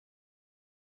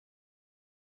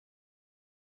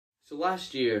So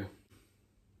last year,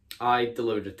 I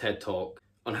delivered a TED talk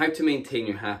on how to maintain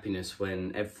your happiness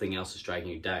when everything else is dragging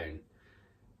you down.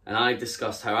 And I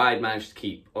discussed how I had managed to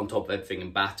keep on top of everything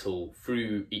and battle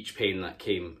through each pain that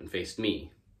came and faced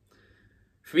me.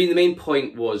 For me, the main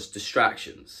point was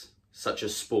distractions, such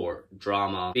as sport,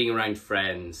 drama, being around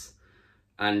friends,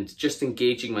 and just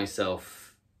engaging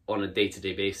myself on a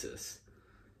day-to-day basis.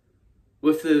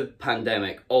 With the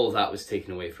pandemic, all of that was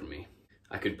taken away from me.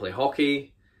 I couldn't play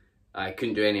hockey, I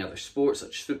couldn't do any other sports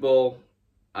such as football,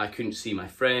 I couldn't see my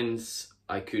friends,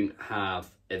 I couldn't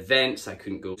have events, I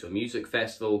couldn't go to a music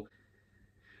festival.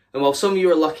 And while some of you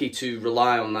are lucky to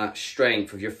rely on that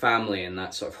strength of your family and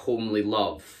that sort of homely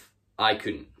love, I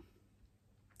couldn't.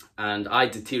 And I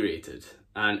deteriorated,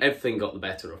 and everything got the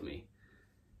better of me.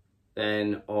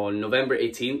 Then on November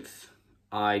 18th,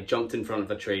 I jumped in front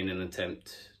of a train in an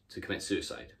attempt to commit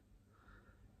suicide.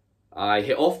 I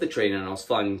hit off the train and I was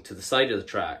flung to the side of the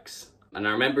tracks. And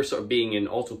I remember sort of being in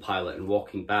autopilot and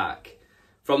walking back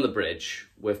from the bridge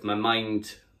with my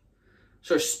mind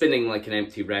sort of spinning like an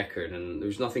empty record, and there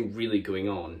was nothing really going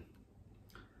on.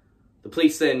 The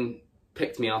police then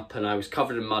picked me up and I was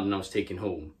covered in mud and I was taken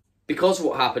home. Because of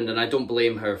what happened, and I don't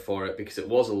blame her for it because it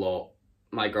was a lot,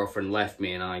 my girlfriend left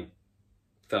me and I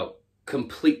felt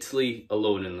completely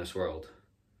alone in this world.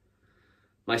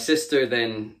 My sister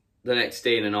then, the next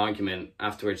day in an argument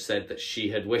afterwards, said that she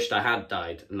had wished I had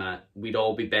died and that we'd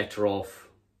all be better off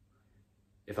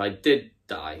if I did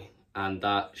die, and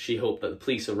that she hoped that the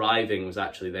police arriving was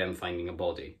actually them finding a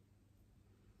body.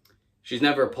 She's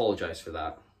never apologised for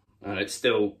that, and it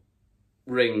still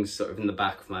rings sort of in the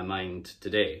back of my mind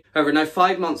today. However, now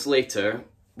 5 months later,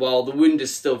 while the wound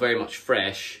is still very much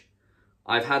fresh,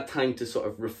 I've had time to sort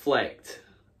of reflect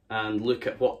and look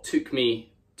at what took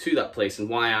me to that place and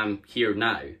why I'm here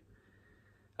now.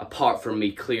 Apart from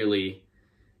me clearly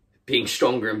being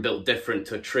stronger and built different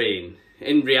to a train,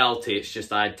 in reality it's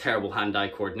just I had terrible hand-eye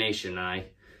coordination and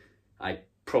I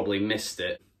probably missed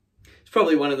it. It's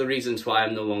probably one of the reasons why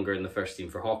I'm no longer in the first team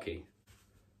for hockey.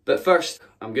 But first,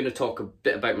 I'm going to talk a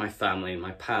bit about my family and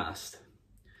my past.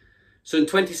 So in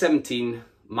 2017,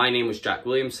 my name was Jack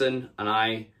Williamson and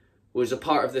I was a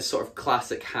part of this sort of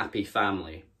classic happy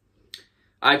family.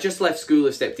 I had just left school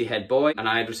as deputy head boy and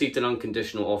I had received an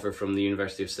unconditional offer from the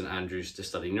University of St Andrews to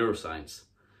study neuroscience.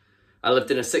 I lived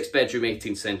in a 6-bedroom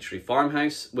 18th century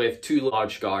farmhouse with 2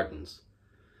 large gardens.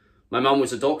 My mum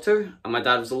was a doctor and my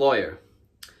dad was a lawyer.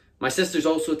 My sisters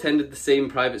also attended the same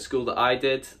private school that I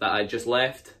did, that I just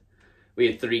left. We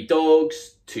had 3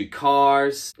 dogs, 2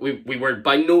 cars. We were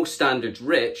by no standards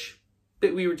rich,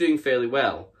 but we were doing fairly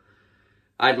well.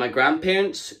 I had my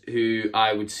grandparents, who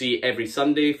I would see every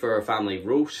Sunday for a family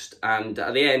roast, and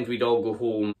at the end we'd all go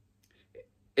home.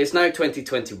 It's now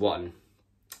 2021,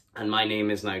 and my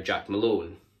name is now Jack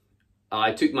Malone.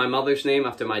 I took my mother's name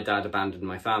after my dad abandoned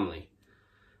my family.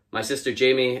 My sister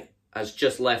Jamie has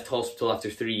just left hospital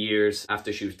after 3 years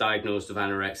after she was diagnosed with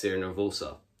anorexia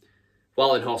nervosa.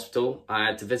 While in hospital, I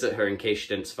had to visit her in case she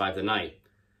didn't survive the night.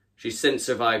 She's since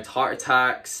survived heart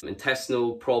attacks,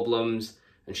 intestinal problems,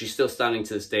 and she's still standing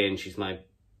to this day, and she's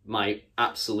my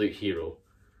absolute hero.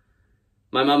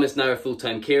 My mum is now a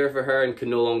full-time carer for her and can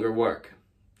no longer work.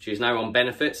 She is now on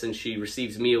benefits and she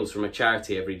receives meals from a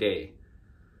charity every day.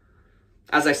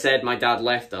 As I said, my dad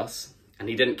left us and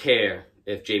he didn't care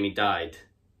if Jamie died.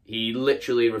 He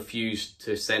literally refused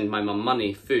to send my mum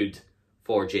money, food,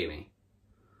 for Jamie.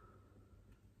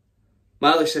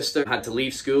 My other sister had to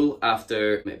leave school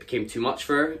after it became too much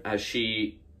for her, as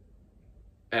she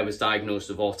was diagnosed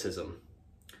with autism.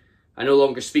 I no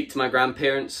longer speak to my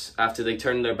grandparents after they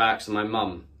turned their backs on my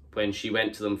mum when she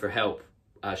went to them for help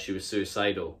as she was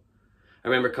suicidal. I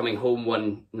remember coming home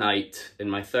one night in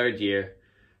my 3rd year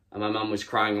and my mum was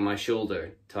crying on my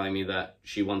shoulder, telling me that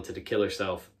she wanted to kill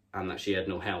herself and that she had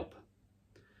no help.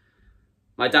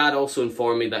 My dad also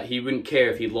informed me that he wouldn't care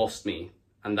if he lost me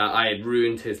and that I had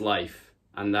ruined his life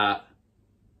and that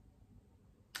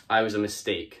I was a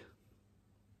mistake.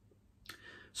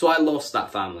 So I lost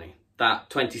that family, that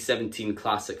 2017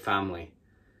 classic family.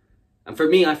 And for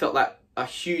me, I felt that a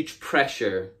huge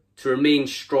pressure to remain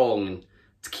strong and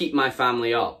to keep my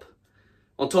family up.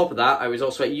 On top of that, I was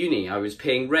also at uni. I was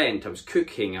paying rent, I was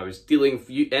cooking, I was dealing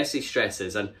with essay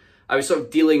stresses, and I was sort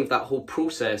of dealing with that whole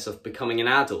process of becoming an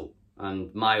adult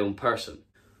and my own person.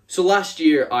 So last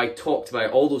year, I talked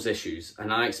about all those issues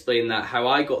and I explained that how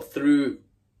I got through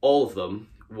all of them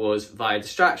was via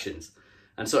distractions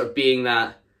and sort of being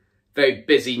that very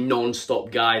busy,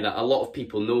 non-stop guy that a lot of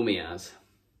people know me as.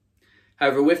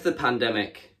 However, with the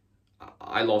pandemic,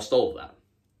 I lost all of that.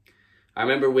 I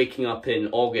remember waking up in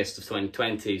August of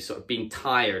 2020, sort of being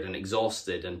tired and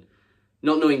exhausted, and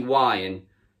not knowing why. And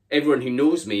everyone who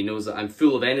knows me knows that I'm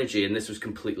full of energy, and this was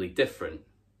completely different.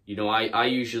 You know, I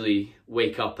usually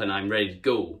wake up and I'm ready to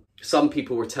go. Some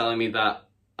people were telling me that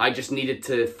I just needed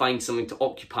to find something to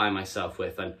occupy myself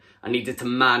with, and I needed to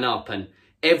man up, and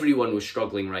everyone was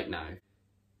struggling right now.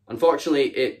 Unfortunately,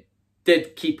 it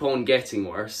did keep on getting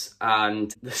worse,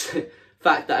 and the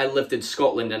fact that I lived in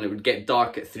Scotland and it would get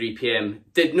dark at 3 p.m.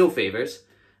 did no favours.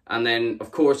 And then,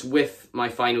 of course, with my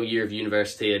final year of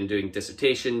university and doing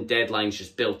dissertation, deadlines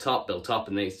just built up,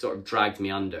 and they sort of dragged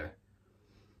me under.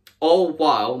 All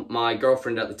while my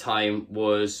girlfriend at the time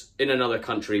was in another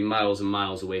country miles and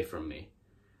miles away from me.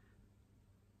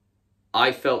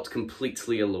 I felt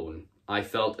completely alone. I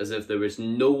felt as if there was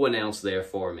no one else there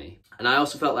for me. And I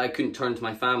also felt that I couldn't turn to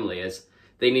my family, as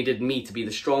they needed me to be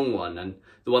the strong one and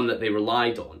the one that they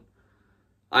relied on.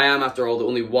 I am, after all, the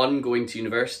only one going to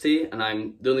university, and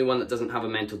I'm the only one that doesn't have a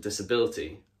mental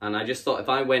disability. And I just thought if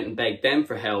I went and begged them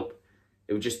for help,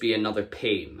 it would just be another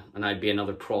pain, and I'd be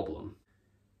another problem.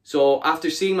 So after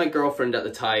seeing my girlfriend at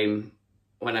the time,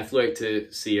 when I flew out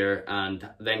to see her, and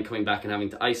then coming back and having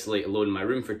to isolate alone in my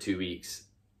room for 2 weeks,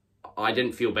 I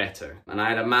didn't feel better. And I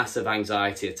had a massive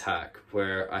anxiety attack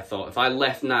where I thought if I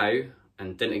left now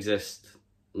and didn't exist,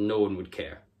 no one would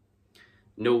care.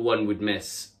 No one would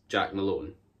miss Jack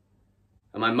Malone.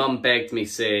 And my mum begged me,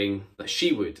 saying that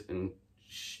she would, and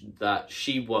that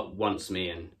she wants me.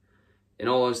 And in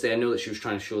all honesty, I know that she was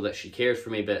trying to show that she cared for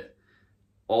me, but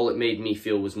all it made me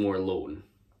feel was more alone.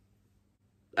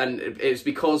 And it was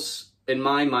because, in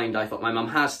my mind, I thought my mum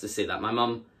has to say that. My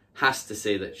mum has to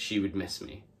say that she would miss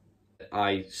me.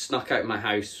 I snuck out of my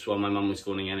house while my mum was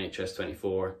phoning NHS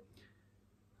 24.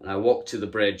 And I walked to the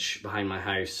bridge behind my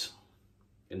house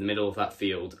in the middle of that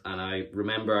field. And I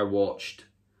remember I watched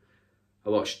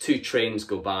 2 trains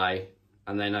go by,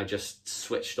 and then I just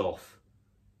switched off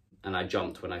and I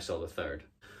jumped when I saw the third.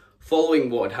 Following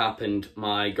what had happened,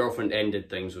 my girlfriend ended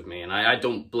things with me, and I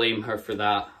don't blame her for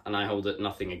that, and I hold it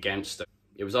nothing against her.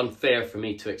 It was unfair for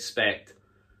me to expect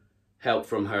help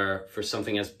from her for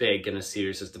something as big and as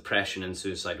serious as depression and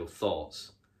suicidal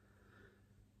thoughts.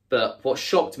 But what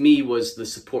shocked me was the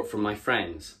support from my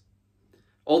friends.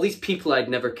 All these people I'd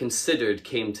never considered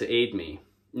came to aid me.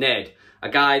 Ned, a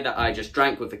guy that I just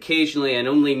drank with occasionally and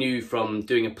only knew from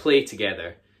doing a play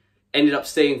together, ended up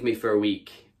staying with me for a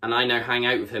week, and I now hang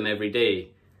out with him every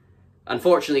day.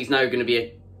 Unfortunately, he's now going to be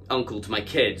an uncle to my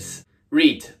kids.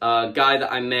 Reed, a guy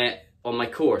that I met on my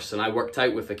course and I worked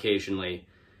out with occasionally,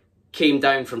 came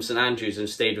down from StAndrews and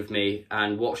stayed with me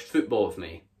and watched football with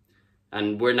me.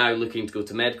 And we're now looking to go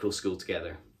to medical school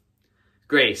together.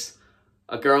 Grace,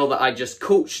 a girl that I just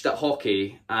coached at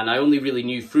hockey and I only really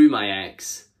knew through my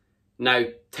ex, now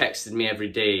texted me every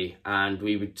day, and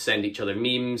we would send each other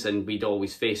memes and we'd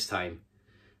always FaceTime.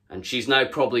 And she's now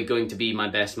probably going to be my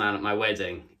best man at my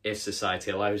wedding, if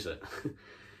society allows it.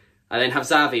 I then have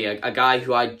Xavi, a guy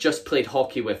who I just played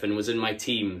hockey with and was in my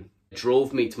team,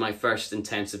 drove me to my first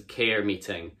intensive care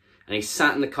meeting, and he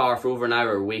sat in the car for over an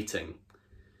hour waiting.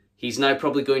 He's now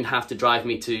probably going to have to drive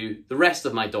me to the rest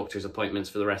of my doctor's appointments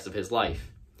for the rest of his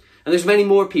life. And there's many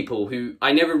more people who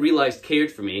I never realised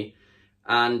cared for me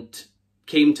and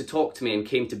came to talk to me and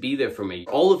came to be there for me.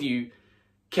 All of you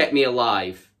kept me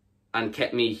alive and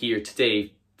kept me here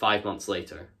today, 5 months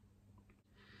later.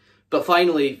 But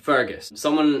finally, Fergus,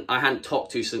 someone I hadn't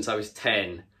talked to since I was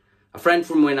 10, a friend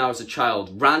from when I was a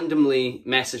child, randomly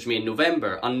messaged me in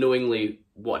November, unknowingly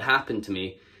what happened to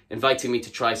me, inviting me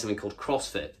to try something called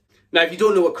CrossFit. Now, if you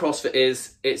don't know what CrossFit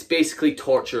is, it's basically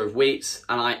torture of weights,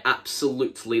 and I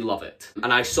absolutely love it.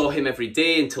 And I saw him every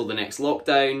day until the next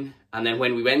lockdown, and then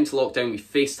when we went into lockdown, we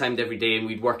FaceTimed every day and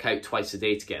we'd work out twice a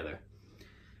day together.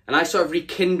 And I sort of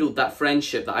rekindled that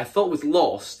friendship that I thought was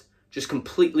lost, just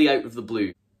completely out of the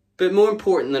blue. But more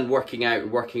important than working out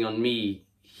and working on me,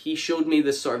 he showed me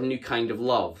this sort of new kind of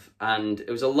love. And it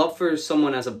was a love for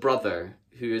someone as a brother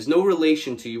who is no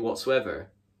relation to you whatsoever.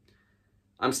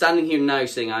 I'm standing here now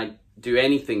saying I'd do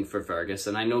anything for Fergus,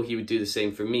 and I know he would do the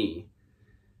same for me.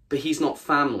 But he's not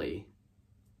family.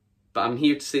 But I'm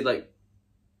here to say, like,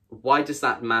 why does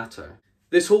that matter?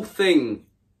 This whole thing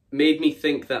made me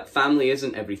think that family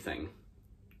isn't everything.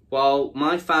 While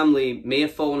my family may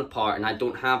have fallen apart and I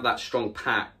don't have that strong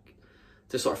pack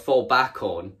to sort of fall back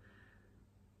on,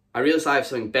 I realised I have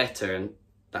something better, and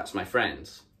that's my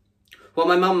friends. While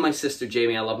my mum and my sister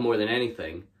Jamie I love more than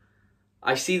anything,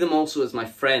 I see them also as my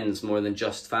friends more than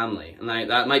just family. And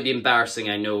that might be embarrassing,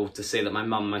 I know, to say that my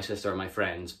mum and my sister are my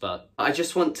friends, but I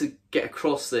just want to get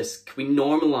across this. Can we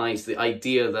normalise the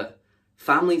idea that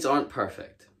families aren't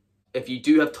perfect? If you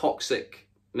do have toxic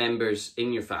members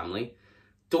in your family,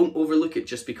 don't overlook it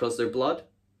just because they're blood.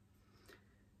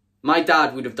 My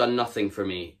dad would have done nothing for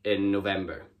me in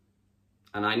November,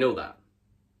 and I know that.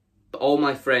 But all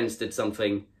my friends did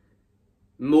something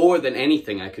more than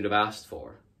anything I could have asked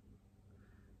for.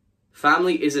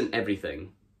 Family isn't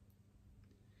everything,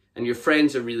 and your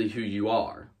friends are really who you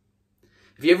are.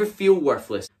 If you ever feel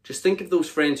worthless, just think of those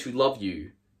friends who love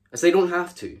you, as they don't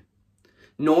have to.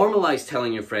 Normalise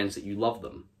telling your friends that you love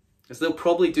them, as they'll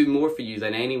probably do more for you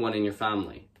than anyone in your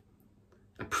family.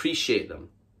 Appreciate them.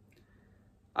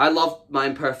 I love my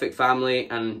imperfect family,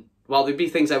 and while there'd be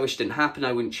things I wish didn't happen,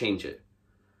 I wouldn't change it.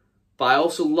 But I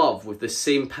also love, with the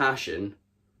same passion,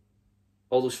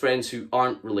 all those friends who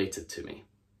aren't related to me.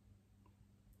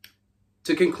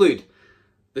 To conclude,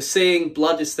 the saying,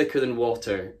 blood is thicker than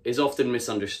water, is often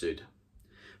misunderstood.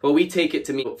 While we take it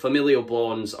to mean familial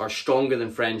bonds are stronger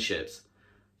than friendships,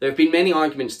 there have been many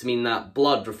arguments to mean that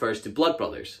blood refers to blood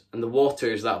brothers, and the water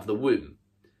is that of the womb.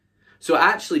 So it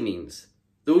actually means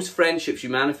those friendships you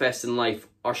manifest in life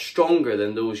are stronger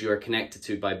than those you are connected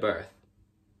to by birth.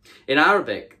 In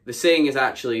Arabic, the saying is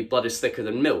actually blood is thicker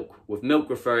than milk, with milk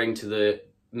referring to the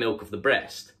milk of the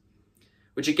breast,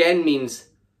 which again means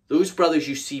those brothers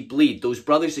you see bleed, those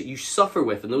brothers that you suffer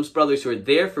with, and those brothers who are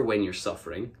there for when you're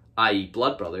suffering, i.e.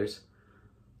 blood brothers,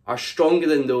 are stronger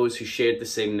than those who shared the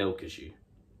same milk as you.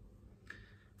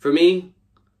 For me,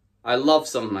 I love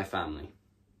some of my family,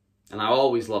 and I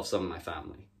always love some of my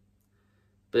family.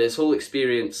 But this whole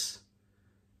experience,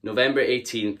 November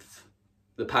 18th,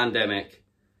 the pandemic,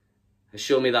 has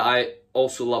shown me that I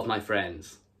also love my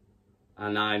friends,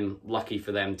 and I'm lucky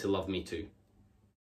for them to love me too.